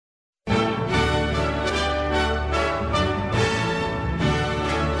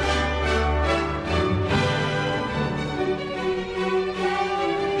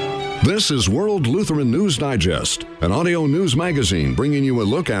This is World Lutheran News Digest, an audio news magazine bringing you a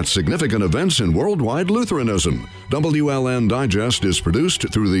look at significant events in worldwide Lutheranism. WLN Digest is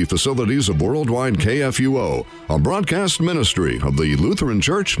produced through the facilities of Worldwide KFUO, a broadcast ministry of the Lutheran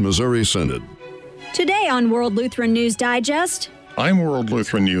Church Missouri Synod. Today on World Lutheran News Digest, I'm World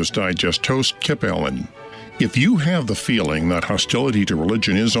Lutheran News Digest host Kip Allen. If you have the feeling that hostility to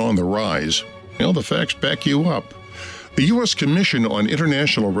religion is on the rise, the facts back you up. The U.S. Commission on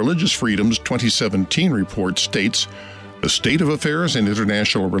International Religious Freedom's 2017 report states, the state of affairs in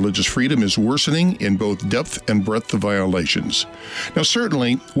international religious freedom is worsening in both depth and breadth of violations. Now,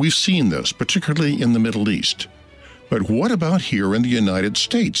 certainly, we've seen this, particularly in the Middle East. But what about here in the United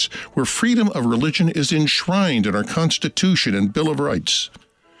States, where freedom of religion is enshrined in our Constitution and Bill of Rights?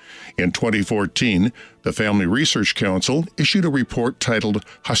 In 2014, the Family Research Council issued a report titled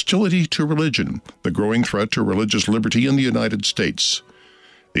Hostility to Religion, the Growing Threat to Religious Liberty in the United States.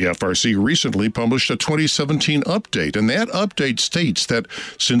 The FRC recently published a 2017 update, and that update states that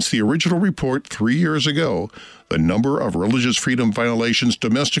since the original report 3 years ago, the number of religious freedom violations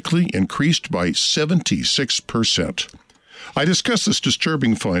domestically increased by 76%. I discussed this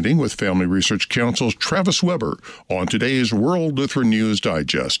disturbing finding with Family Research Council's Travis Weber on today's World Lutheran News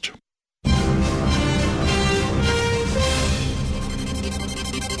Digest.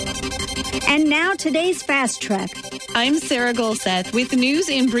 and now today's Fast Track. I'm Sarah Golseth with news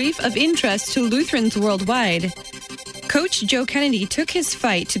in brief of interest to Lutherans worldwide. Coach Joe Kennedy took his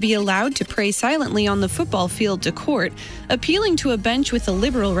fight to be allowed to pray silently on the football field to court, appealing to a bench with a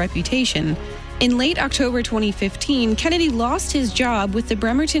liberal reputation. In late October 2015, Kennedy lost his job with the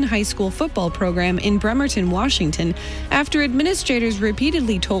Bremerton High School football program in Bremerton, Washington, after administrators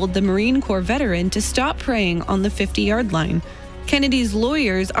repeatedly told the Marine Corps veteran to stop praying on the 50-yard line. Kennedy's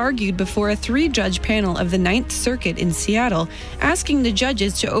lawyers argued before a 3-judge panel of the Ninth Circuit in Seattle, asking the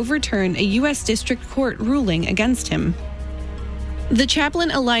judges to overturn a U.S. District Court ruling against him. The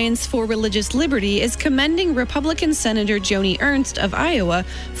Chaplain Alliance for Religious Liberty is commending Republican Senator Joni Ernst of Iowa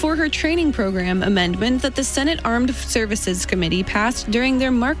for her training program amendment that the Senate Armed Services Committee passed during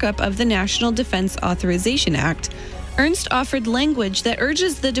their markup of the National Defense Authorization Act. Ernst offered language that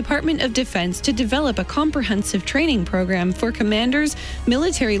urges the Department of Defense to develop a comprehensive training program for commanders,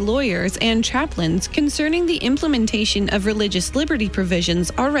 military lawyers, and chaplains concerning the implementation of religious liberty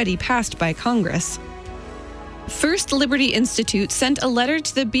provisions already passed by Congress. First Liberty Institute sent a letter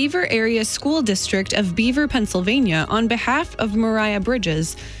to the Beaver Area School District of Beaver, Pennsylvania, on behalf of Mariah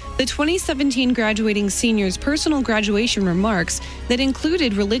Bridges. The 2017 graduating senior's personal graduation remarks that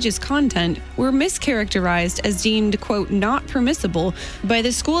included religious content were mischaracterized as deemed, quote, not permissible by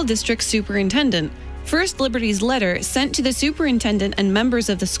the school district superintendent. First Liberty's letter, sent to the superintendent and members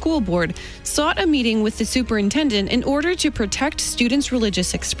of the school board, sought a meeting with the superintendent in order to protect students'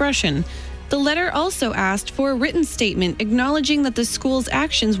 religious expression. The letter also asked for a written statement acknowledging that the school's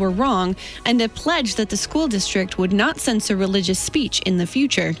actions were wrong and a pledge that the school district would not censor religious speech in the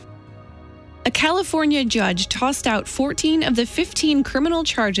future. A California judge tossed out 14 of the 15 criminal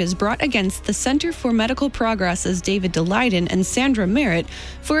charges brought against the Center for Medical Progress's David Daleiden and Sandra Merritt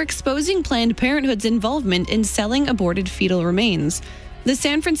for exposing Planned Parenthood's involvement in selling aborted fetal remains. The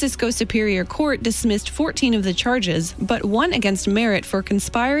San Francisco Superior Court dismissed 14 of the charges, but one against Merritt for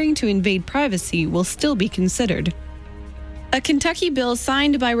conspiring to invade privacy will still be considered. A Kentucky bill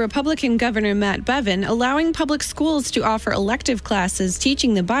signed by Republican Governor Matt Bevin allowing public schools to offer elective classes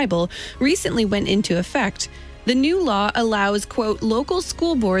teaching the Bible recently went into effect. The new law allows, quote, local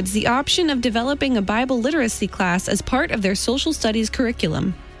school boards the option of developing a Bible literacy class as part of their social studies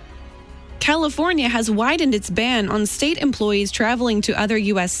curriculum. California has widened its ban on state employees traveling to other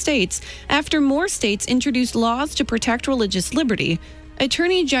U.S. states after more states introduced laws to protect religious liberty.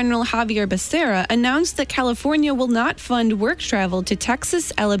 Attorney General Javier Becerra announced that California will not fund work travel to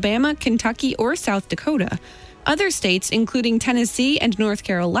Texas, Alabama, Kentucky, or South Dakota. Other states, including Tennessee and North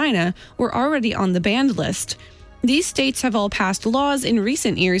Carolina, were already on the banned list. These states have all passed laws in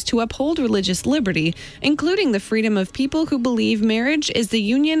recent years to uphold religious liberty, including the freedom of people who believe marriage is the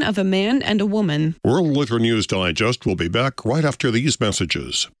union of a man and a woman. World Lutheran News Digest will be back right after these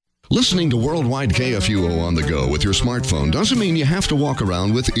messages. Listening to Worldwide KFUO on the go with your smartphone doesn't mean you have to walk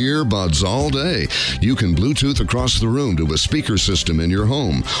around with earbuds all day. You can Bluetooth across the room to a speaker system in your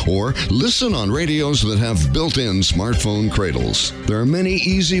home, or listen on radios that have built-in smartphone cradles. There are many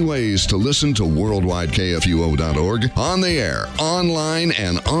easy ways to listen to worldwidekfuo.org, on the air, online,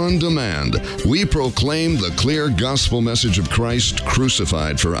 and on demand. We proclaim the clear gospel message of Christ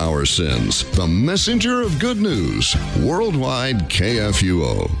crucified for our sins. The messenger of good news, Worldwide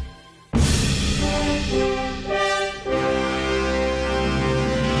KFUO.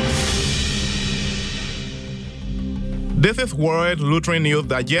 This is World Lutheran News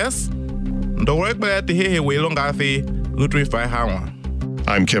Digest. The work glad to hear Waylon Garcia, Lutheran Firehour.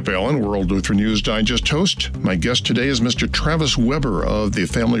 I'm Kip Allen, World Lutheran News Digest host. My guest today is Mr. Travis Weber of the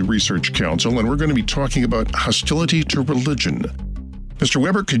Family Research Council, and we're going to be talking about hostility to religion. Mr.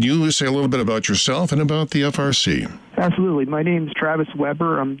 Weber, could you say a little bit about yourself and about the FRC? Absolutely. My name is Travis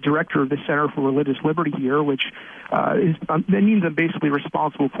Weber. I'm director of the Center for Religious Liberty here, which that means I'm basically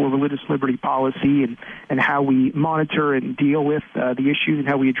responsible for religious liberty policy and how we monitor and deal with the issues and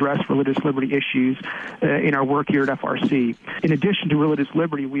how we address religious liberty issues in our work here at FRC. In addition to religious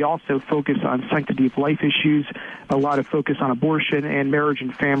liberty, we also focus on sanctity of life issues, a lot of focus on abortion and marriage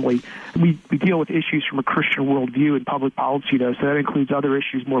and family. We deal with issues from a Christian worldview and public policy, though, so that includes other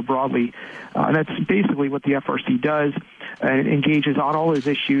issues more broadly. And that's basically what the FRC does. And it engages on all those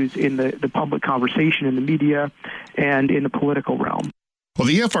issues in the public conversation, in the media, and in the political realm. Well,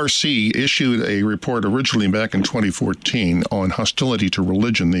 the FRC issued a report originally back in 2014 on hostility to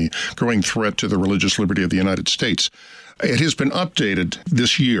religion, the growing threat to the religious liberty of the United States. It has been updated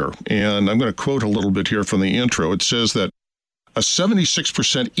this year, and I'm going to quote a little bit here from the intro. It says that a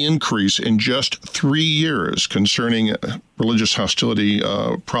 76% increase in just 3 years concerning religious hostility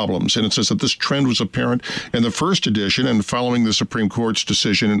problems. And it says that this trend was apparent in the first edition, and following the Supreme Court's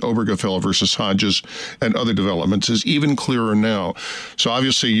decision in Obergefell versus Hodges and other developments is even clearer now. So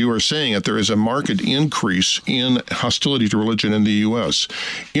obviously you are saying that there is a marked increase in hostility to religion in the U.S.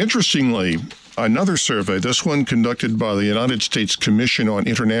 Interestingly, another survey, this one conducted by the United States Commission on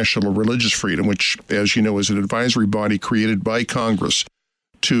International Religious Freedom, which, as you know, is an advisory body created by Congress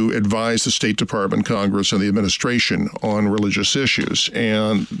to advise the State Department, Congress, and the administration on religious issues.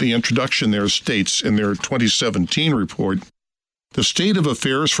 And the introduction there states in their 2017 report, the state of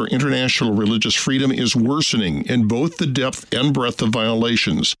affairs for international religious freedom is worsening in both the depth and breadth of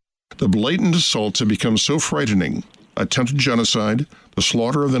violations. The blatant assaults have become so frightening. Attempted genocide, the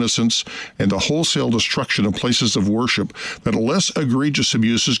slaughter of innocents, and the wholesale destruction of places of worship that less egregious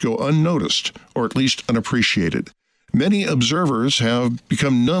abuses go unnoticed, or at least unappreciated. Many observers have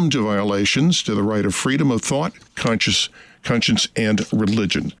become numb to violations to the right of freedom of thought, conscience, and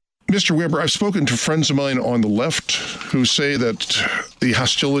religion. Mr. Weber, I've spoken to friends of mine on the left who say that the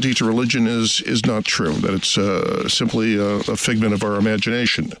hostility to religion is not true, that it's simply a figment of our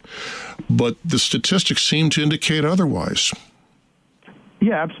imagination. But the statistics seem to indicate otherwise.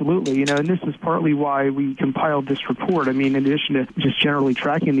 Yeah, absolutely. And this is partly why we compiled this report. I mean, in addition to just generally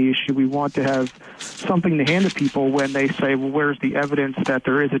tracking the issue, we want to have something to hand to people when they say, well, where's the evidence that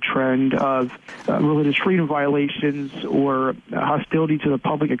there is a trend of religious freedom violations or hostility to the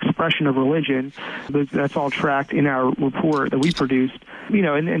public expression of religion. That's all tracked in our report that we produced.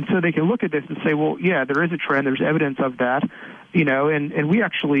 And so they can look at this and say, well, yeah, there is a trend. There's evidence of that. And we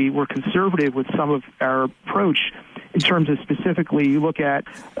actually were conservative with some of our approach in terms of specifically you look at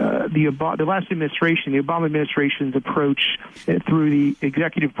the last administration, the Obama administration's approach through the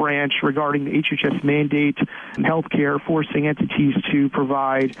executive branch regarding the HHS mandate and health care, forcing entities to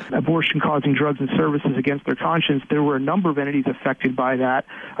provide abortion-causing drugs and services against their conscience. There were a number of entities affected by that,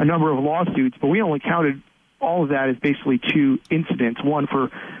 a number of lawsuits, but we only counted all of that as basically two incidents, one for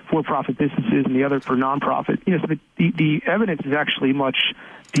for-profit businesses and the other for nonprofit. So the evidence is actually much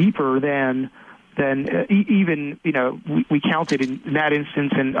deeper than even, we counted in that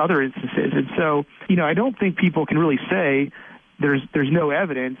instance and other instances. And so, I don't think people can really say there's no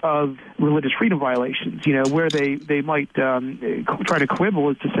evidence of religious freedom violations. Where they might try to quibble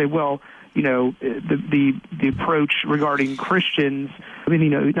is to say, well, the approach regarding Christians in the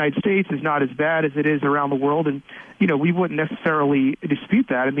United States is not as bad as it is around the world. And, we wouldn't necessarily dispute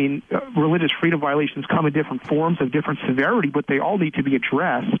that. I mean, religious freedom violations come in different forms of different severity, but they all need to be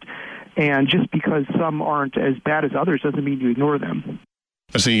addressed. And just because some aren't as bad as others doesn't mean you ignore them.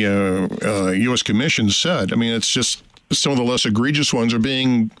 As the U.S. Commission said, I mean, it's just some of the less egregious ones are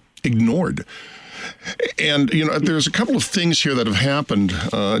being ignored. And, there's a couple of things here that have happened,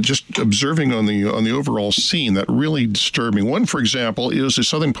 just observing on the overall scene that really disturb me. One, for example, is the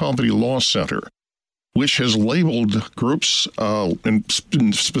Southern Poverty Law Center, which has labeled groups, and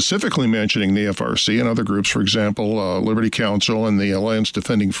specifically mentioning the FRC and other groups, for example, Liberty Counsel and the Alliance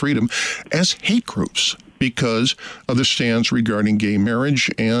Defending Freedom, as hate groups because of the stance regarding gay marriage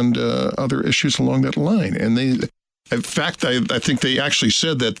and other issues along that line. And in fact, I think they actually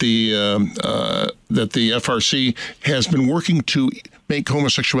said that the FRC has been working to make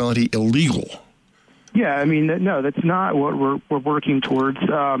homosexuality illegal. Yeah, I mean, no, that's not what we're working towards.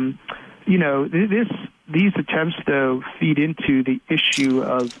 These attempts, though, feed into the issue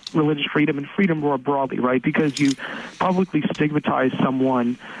of religious freedom and freedom more broadly, right? Because you publicly stigmatize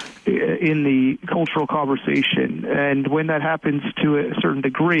someone in the cultural conversation. And when that happens to a certain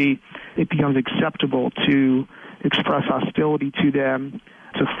degree, it becomes acceptable to express hostility to them,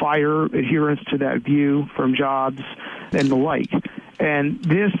 to fire adherents to that view from jobs and the like. And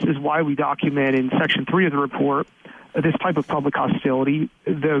this is why we document in Section 3 of the report this type of public hostility,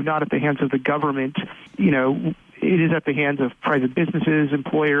 though not at the hands of the government. It is at the hands of private businesses,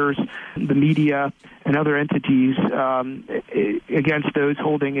 employers, the media, and other entities against those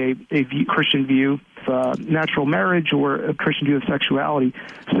holding a Christian view of natural marriage or a Christian view of sexuality.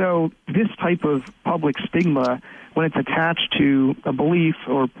 So this type of public stigma, when it's attached to a belief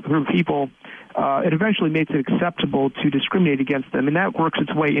or a group of people, it eventually makes it acceptable to discriminate against them, and that works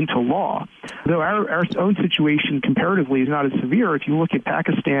its way into law. Though our own situation comparatively is not as severe, if you look at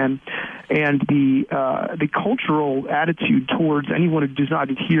Pakistan and the cultural attitude towards anyone who does not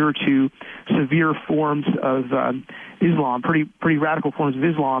adhere to severe forms of Islam, pretty radical forms of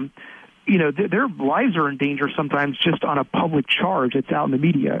Islam, their lives are in danger sometimes just on a public charge that's out in the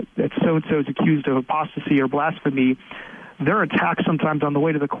media, that so-and-so is accused of apostasy or blasphemy. They're attacked sometimes on the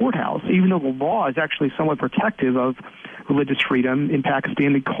way to the courthouse, even though the law is actually somewhat protective of religious freedom in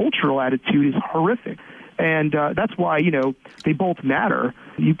Pakistan. The cultural attitude is horrific. And that's why, they both matter.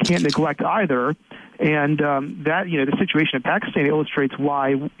 You can't neglect either. And the situation in Pakistan illustrates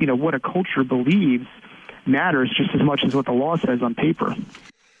why, what a culture believes matters just as much as what the law says on paper.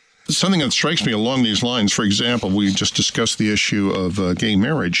 Something that strikes me along these lines, for example, we just discussed the issue of gay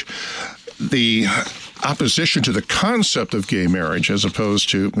marriage. The opposition to the concept of gay marriage as opposed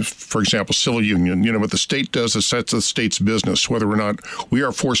to, for example, civil union. What the state does is that's the state's business. Whether or not we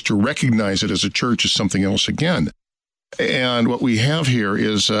are forced to recognize it as a church is something else again. And what we have here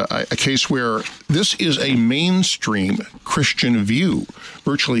is a case where this is a mainstream Christian view.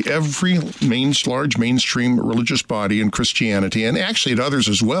 Virtually every large mainstream religious body in Christianity, and actually at others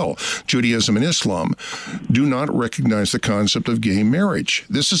as well, Judaism and Islam, do not recognize the concept of gay marriage.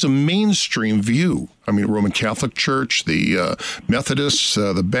 This is a mainstream view. Roman Catholic Church, the Methodists,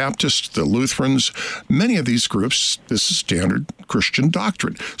 the Baptists, the Lutherans, many of these groups, this is standard Christian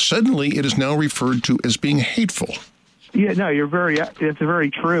doctrine. Suddenly, it is now referred to as being hateful. Yeah, no, it's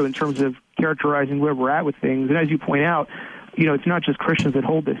very true in terms of characterizing where we're at with things. And as you point out, it's not just Christians that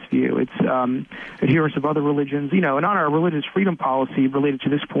hold this view. It's adherents of other religions. And on our religious freedom policy related to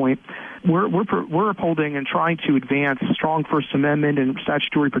this point, we're upholding and trying to advance strong First Amendment and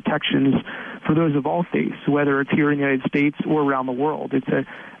statutory protections for those of all faiths, whether it's here in the United States or around the world. It's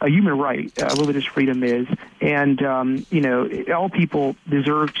a human right, religious freedom is. And, all people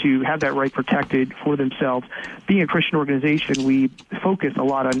deserve to have that right protected for themselves. Being a Christian organization, we focus a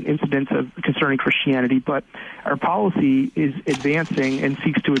lot on incidents concerning Christianity, but our policy is advancing and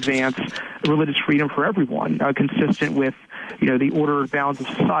seeks to advance religious freedom for everyone, consistent with the order and bounds of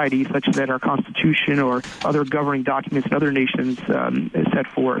society, such that our Constitution or other governing documents in other nations set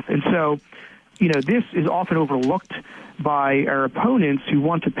forth. And so, this is often overlooked by our opponents who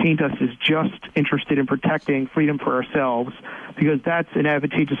want to paint us as just interested in protecting freedom for ourselves, because that's an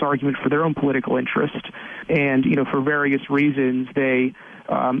advantageous argument for their own political interest. And, for various reasons, they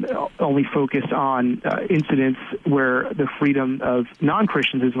only focus on incidents where the freedom of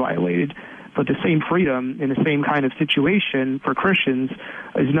non-Christians is violated. But the same freedom in the same kind of situation for Christians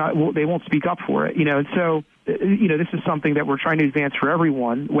is not, they won't speak up for it, and so, this is something that we're trying to advance for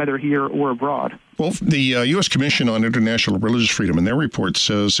everyone, whether here or abroad. Well, the U.S. Commission on International Religious Freedom in their report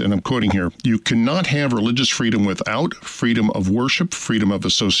says, and I'm quoting here, you cannot have religious freedom without freedom of worship, freedom of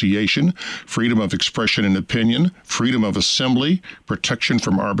association, freedom of expression and opinion, freedom of assembly, protection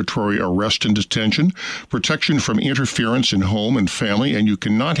from arbitrary arrest and detention, protection from interference in home and family, and you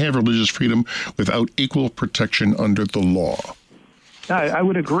cannot have religious freedom without equal protection under the law. I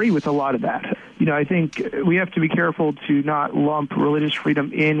would agree with a lot of that. I think we have to be careful to not lump religious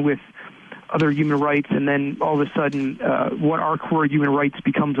freedom in with other human rights, and then all of a sudden what are core human rights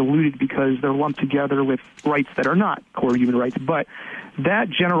becomes diluted because they're lumped together with rights that are not core human rights. But that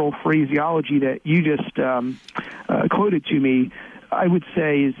general phraseology that you just quoted to me, I would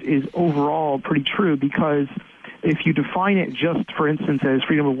say is overall pretty true, because if you define it just, for instance, as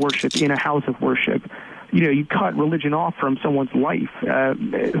freedom of worship in a house of worship, you cut religion off from someone's life,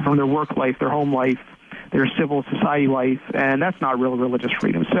 from their work life, their home life, their civil society life, and that's not real religious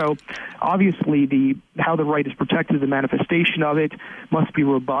freedom. So obviously how the right is protected, the manifestation of it must be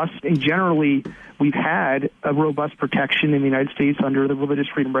robust. And generally, we've had a robust protection in the United States under the Religious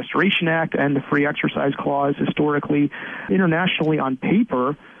Freedom Restoration Act and the Free Exercise Clause historically. Internationally, on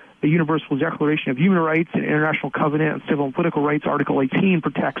paper, the Universal Declaration of Human Rights and International Covenant on Civil and Political Rights, Article 18,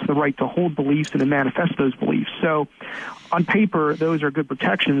 protects the right to hold beliefs and to manifest those beliefs. So on paper, those are good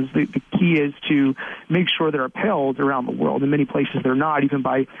protections. The key is to make sure they're upheld around the world. In many places, they're not, even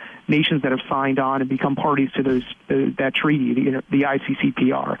by nations that have signed on and become parties to that treaty, the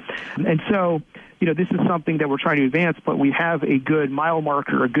ICCPR. And so, this is something that we're trying to advance, but we have a good mile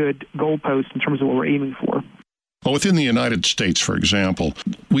marker, a good goalpost in terms of what we're aiming for. Well, within the United States, for example,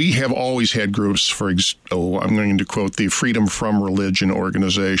 we have always had groups, I'm going to quote the Freedom From Religion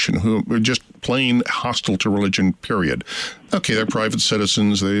organization, who are just plain hostile to religion, period. Okay, they're private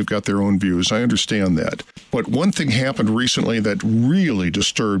citizens. They've got their own views. I understand that. But one thing happened recently that really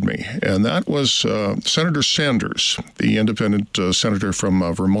disturbed me, and that was Senator Sanders, the independent senator from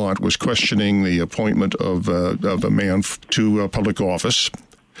Vermont, was questioning the appointment of a man to public office.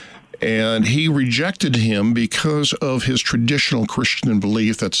 And he rejected him because of his traditional Christian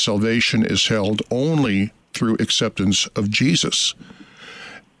belief that salvation is held only through acceptance of Jesus.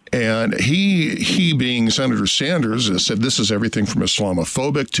 And he being Senator Sanders, said this is everything from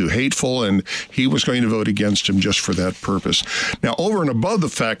Islamophobic to hateful, and he was going to vote against him just for that purpose. Now, over and above the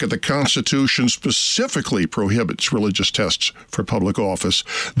fact that the Constitution specifically prohibits religious tests for public office,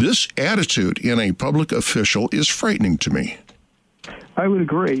 this attitude in a public official is frightening to me. I would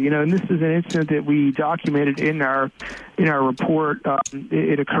agree. And this is an incident that we documented in our report.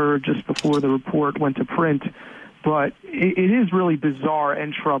 It occurred just before the report went to print, but it is really bizarre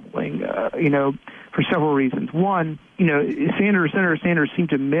and troubling. For several reasons. One, Senator Sanders seemed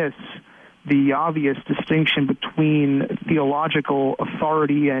to miss the obvious distinction between theological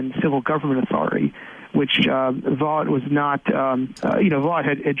authority and civil government authority, which Vaught was not, Vaught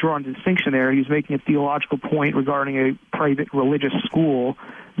had drawn a distinction there. He was making a theological point regarding a private religious school,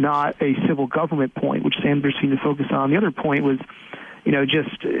 not a civil government point, which Sanders seemed to focus on. The other point was,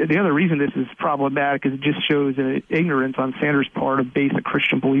 just the other reason this is problematic is it just shows an ignorance on Sanders' part of basic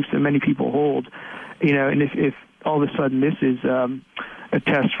Christian beliefs that many people hold. And if all of a sudden this is a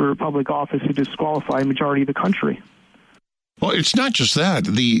test for public office to disqualify a majority of the country. Well, it's not just that.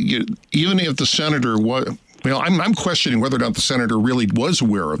 Even if the senator was, I'm questioning whether or not the senator really was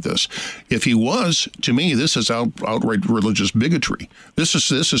aware of this. If he was, to me, this is outright religious bigotry. This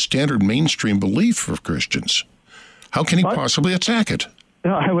is standard mainstream belief for Christians. How can he possibly attack it?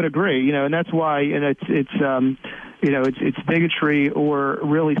 No, I would agree. And that's why, and it's bigotry or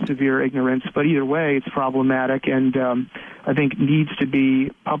really severe ignorance. But either way, it's problematic, and I think needs to be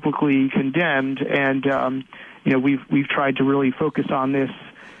publicly condemned. And we've tried to really focus on this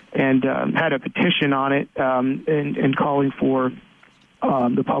and had a petition on it and calling for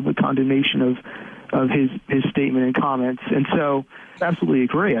the public condemnation of his statement and comments. And so absolutely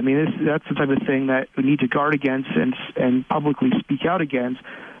agree. I mean, that's the type of thing that we need to guard against and publicly speak out against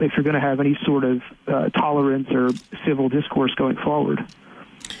if you're going to have any sort of tolerance or civil discourse going forward.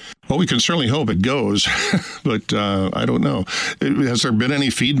 Well, we can certainly hope it goes, but I don't know. Has there been any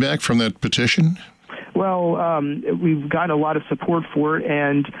feedback from that petition? Well, we've gotten a lot of support for it,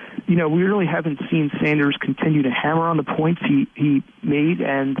 and, we really haven't seen Sanders continue to hammer on the points he made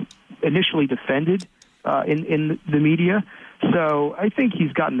and initially defended in the media. So I think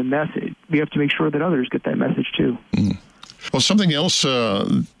he's gotten the message. We have to make sure that others get that message, too. Well, something else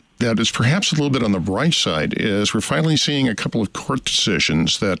that is perhaps a little bit on the bright side is we're finally seeing a couple of court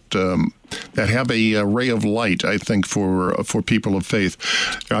decisions that have a ray of light, I think, for people of faith.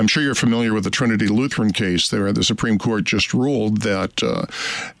 I'm sure you're familiar with the Trinity Lutheran case. There, the Supreme Court just ruled that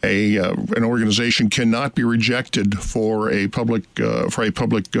an organization cannot be rejected for a public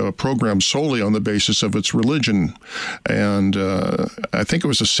program solely on the basis of its religion. And I think it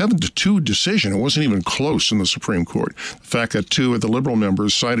was a 7-2 decision. It wasn't even close in the Supreme Court. The fact that 2 of the liberal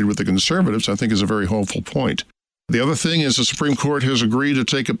members sided with the conservatives, I think, is a very hopeful point. The other thing is the Supreme Court has agreed to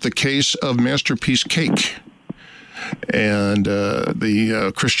take up the case of Masterpiece Cake and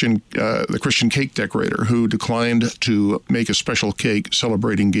the Christian cake decorator who declined to make a special cake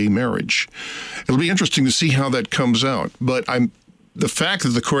celebrating gay marriage. It'll be interesting to see how that comes out. But the fact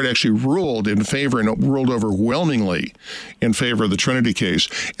that the court actually ruled in favor and ruled overwhelmingly in favor of the Trinity case,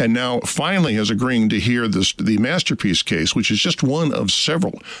 and now finally is agreeing to hear the Masterpiece case, which is just one of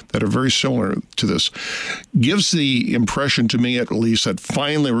several that are very similar to this, gives the impression to me at least that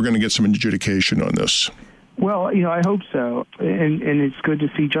finally we're going to get some adjudication on this. Well, I hope so, and it's good to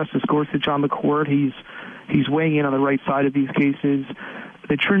see Justice Gorsuch on the court. He's weighing in on the right side of these cases.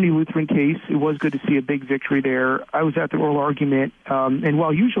 The Trinity Lutheran case, it was good to see a big victory there. I was at the oral argument, and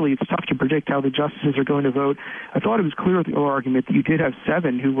while usually it's tough to predict how the justices are going to vote, I thought it was clear at the oral argument that you did have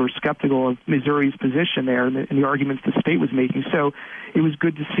 7 who were skeptical of Missouri's position there and the arguments the state was making. So it was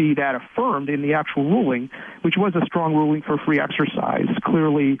good to see that affirmed in the actual ruling, which was a strong ruling for free exercise,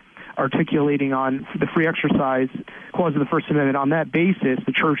 clearly articulating on the free exercise clause of the First Amendment. On that basis,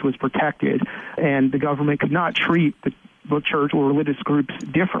 the church was protected, and the government could not treat the church or religious groups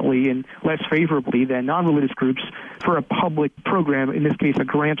differently and less favorably than non-religious groups for a public program, in this case a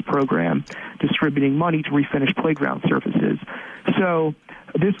grant program, distributing money to refinish playground surfaces. So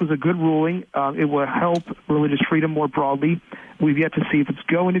this was a good ruling. It will help religious freedom more broadly. We've yet to see if it's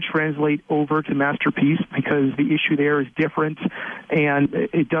going to translate over to Masterpiece, because the issue there is different, and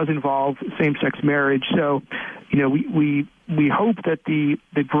it does involve same-sex marriage. So, we hope that the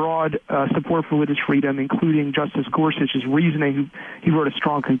broad support for religious freedom, including Justice Gorsuch's reasoning, he wrote a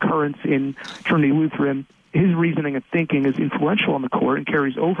strong concurrence in Trinity Lutheran. His reasoning and thinking is influential in the court and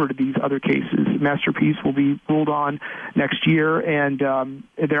carries over to these other cases. Masterpiece will be ruled on next year, and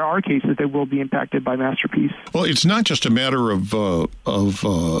there are cases that will be impacted by Masterpiece. Well, it's not just a matter of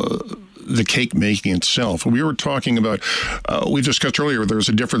the cake making itself. We were talking about, we discussed earlier, there's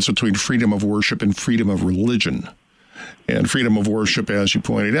a difference between freedom of worship and freedom of religion. And freedom of worship, as you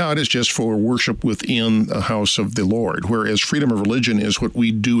pointed out, is just for worship within the house of the Lord, whereas freedom of religion is what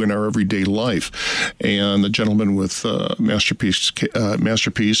we do in our everyday life. And the gentleman with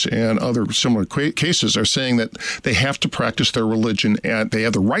Masterpiece and other similar cases are saying that they have to practice their religion, they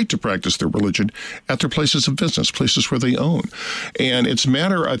have the right to practice their religion at their places of business, places where they own. And it's a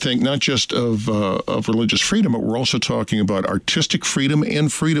matter, I think, not just of religious freedom, but we're also talking about artistic freedom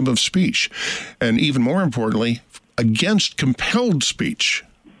and freedom of speech. And even more importantly, against compelled speech.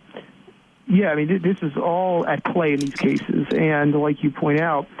 Yeah, I mean, this is all at play in these cases. And like you point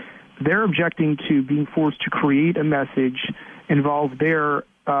out, they're objecting to being forced to create a message, involve their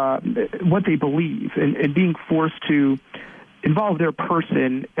what they believe, and being forced to involve their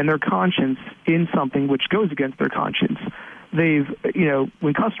person and their conscience in something which goes against their conscience. They've,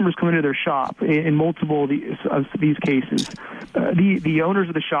 when customers come into their shop in multiple of these cases, the owners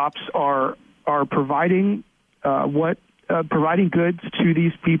of the shops are providing providing goods to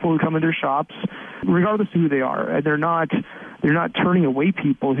these people who come in their shops, regardless of who they are. And they're not turning away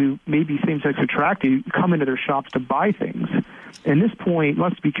people who may be same-sex attracted, who come into their shops to buy things. And this point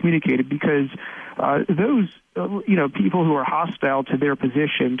must be communicated, because those people who are hostile to their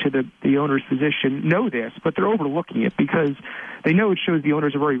position, to the owner's position, know this, but they're overlooking it because they know it shows the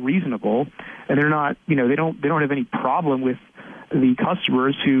owners are very reasonable, and they're not, they don't have any problem with the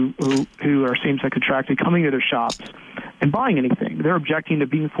customers who are same-sex attracted coming to their shops and buying anything. They're objecting to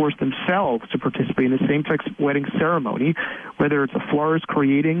being forced themselves to participate in the same-sex wedding ceremony, whether it's a florist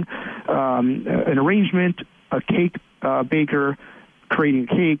creating an arrangement, a cake baker creating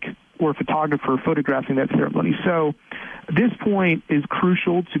a cake, or a photographer photographing that ceremony. So this point is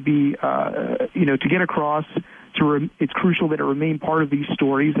crucial to be, to get across. It's crucial that it remain part of these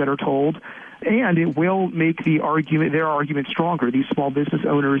stories that are told, and it will make their argument stronger. These small business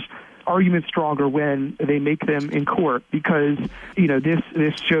owners' argument stronger when they make them in court, because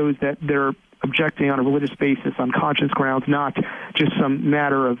this shows that they're objecting on a religious basis, on conscience grounds, not just some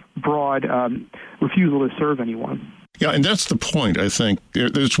matter of broad refusal to serve anyone. Yeah, and that's the point, I think.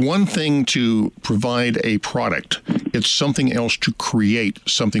 There's one thing to provide a product. It's something else to create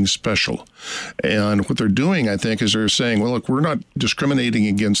something special. And what they're doing, I think, is they're saying, well, look, we're not discriminating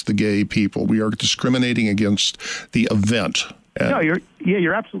against the gay people. We are discriminating against the event. No,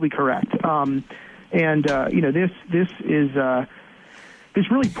 you're absolutely correct. This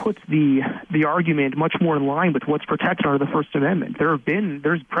really puts the argument much more in line with what's protected under the First Amendment.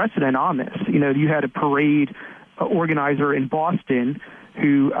 There's precedent on this. You had a parade organizer in Boston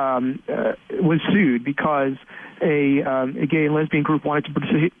who was sued because a gay and lesbian group wanted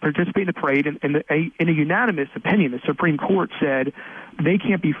to participate in the parade, and in a unanimous opinion, the Supreme Court said they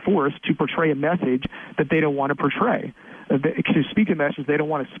can't be forced to portray a message that they don't want to portray, to speak a message they don't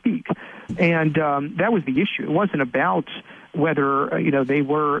want to speak. And that was the issue. It wasn't about whether they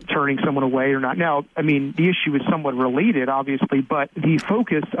were turning someone away or not. Now, I mean, the issue is somewhat related, obviously, but the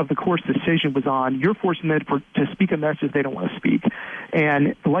focus of the court's decision was on you're forcing them to speak a message they don't want to speak.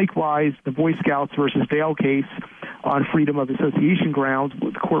 And likewise, the Boy Scouts versus Dale case on freedom of association grounds,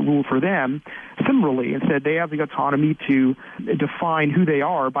 the court ruled for them similarly and said they have the autonomy to define who they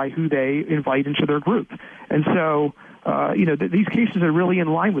are by who they invite into their group. And so, these cases are really in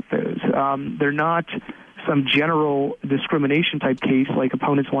line with those. They're not some general discrimination type case like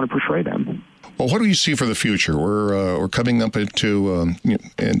opponents want to portray them. Well, what do you see for the future? We're coming up into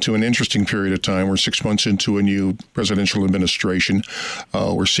an interesting period of time. We're 6 months into a new presidential administration.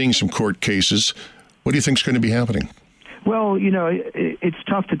 We're seeing some court cases. What do you think is going to be happening? Well, it's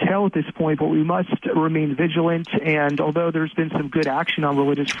tough to tell at this point, but we must remain vigilant. And although there's been some good action on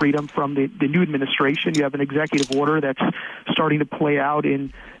religious freedom from the new administration, you have an executive order that's starting to play out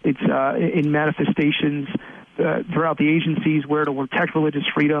in manifestations throughout the agencies where to protect religious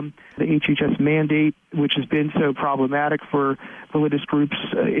freedom. The HHS mandate, which has been so problematic for religious groups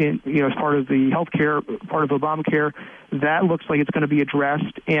as part of the healthcare, part of Obamacare, that looks like it's going to be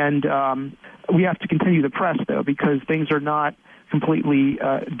addressed. And we have to continue to press, though, because things are not completely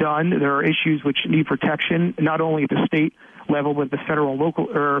done. There are issues which need protection, not only at the state level, but the federal, local,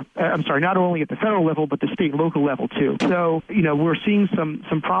 not only at the federal level, but the state and local level too. So, we're seeing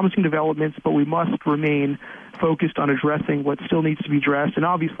some promising developments, but we must remain focused on addressing what still needs to be addressed. And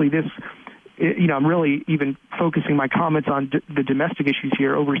obviously this, I'm really even focusing my comments on the domestic issues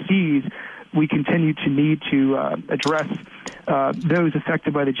here. Overseas, we continue to need to address those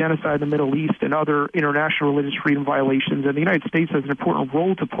affected by the genocide in the Middle East and other international religious freedom violations. And the United States has an important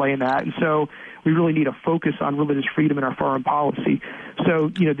role to play in that. And so we really need to focus on religious freedom in our foreign policy. So,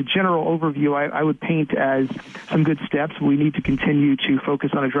 the general overview I would paint as some good steps. We need to continue to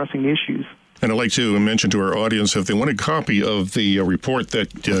focus on addressing the issues. And I'd like to mention to our audience, if they want a copy of the report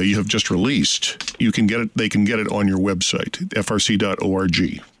that you have just released, you can get it. They can get it on your website,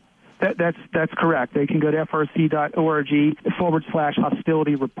 frc.org. That's correct. They can go to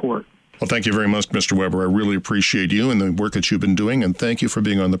frc.org/hostility report. Well, thank you very much, Mr. Weber. I really appreciate you and the work that you've been doing, and thank you for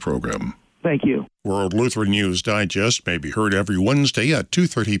being on the program. Thank you. World Lutheran News Digest may be heard every Wednesday at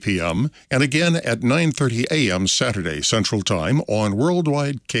 2:30 p.m. and again at 9:30 a.m. Saturday Central Time on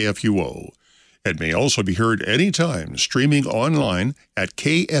Worldwide KFUO. It may also be heard anytime streaming online at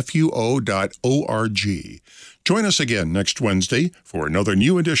kfuo.org. Join us again next Wednesday for another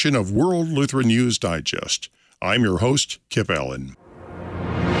new edition of World Lutheran News Digest. I'm your host, Kip Allen.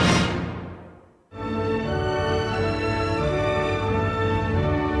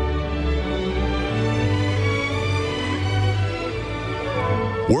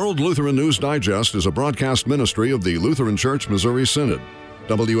 World Lutheran News Digest is a broadcast ministry of the Lutheran Church Missouri Synod.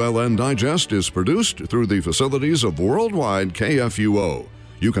 WLN Digest is produced through the facilities of Worldwide KFUO.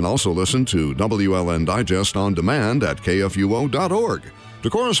 You can also listen to WLN Digest on demand at kfuo.org. To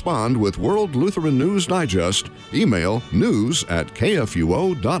correspond with World Lutheran News Digest, email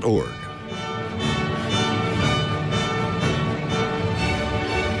news@kfuo.org.